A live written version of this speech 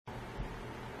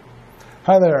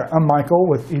Hi there, I'm Michael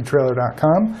with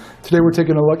etrailer.com. Today we're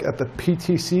taking a look at the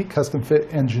PTC Custom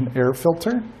Fit engine air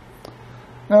filter.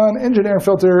 Now, an engine air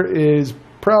filter is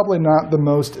probably not the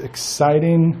most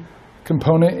exciting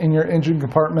component in your engine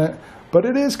compartment, but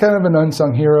it is kind of an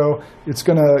unsung hero. It's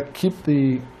going to keep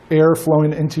the air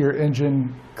flowing into your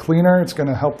engine cleaner. It's going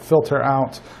to help filter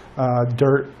out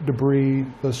dirt, debris,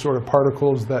 those sort of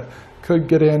particles that could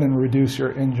get in and reduce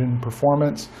your engine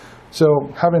performance.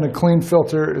 So having a clean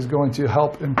filter is going to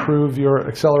help improve your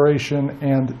acceleration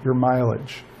and your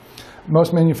mileage.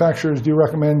 Most manufacturers do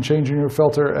recommend changing your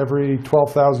filter every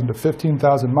 12,000 to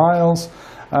 15,000 miles.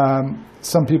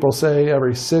 Some people say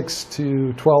every 6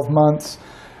 to 12 months.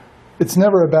 It's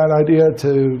never a bad idea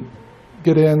to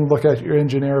get in, look at your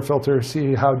engine air filter,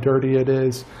 see how dirty it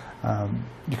is.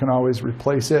 You can always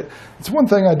replace it. It's one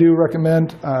thing I do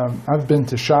recommend. I've been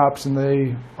to shops and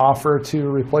they offer to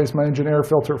replace my engine air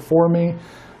filter for me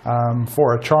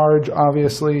for a charge,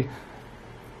 obviously.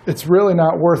 It's really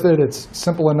not worth it. It's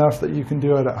simple enough that you can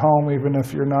do it at home, even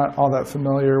if you're not all that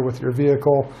familiar with your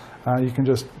vehicle. You can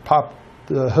just pop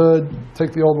the hood,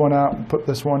 take the old one out, and put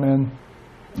this one in,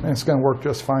 and it's going to work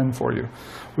just fine for you.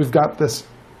 We've got this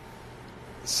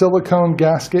silicone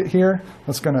gasket here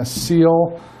that's going to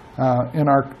seal in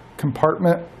our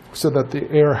compartment so that the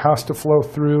air has to flow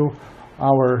through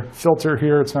our filter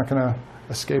here. It's not going to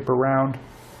escape around.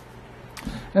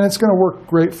 And it's going to work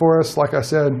great for us. Like I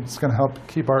said, it's going to help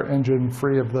keep our engine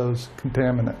free of those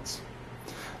contaminants.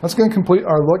 That's going to complete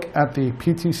our look at the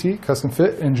PTC Custom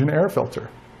Fit engine air filter.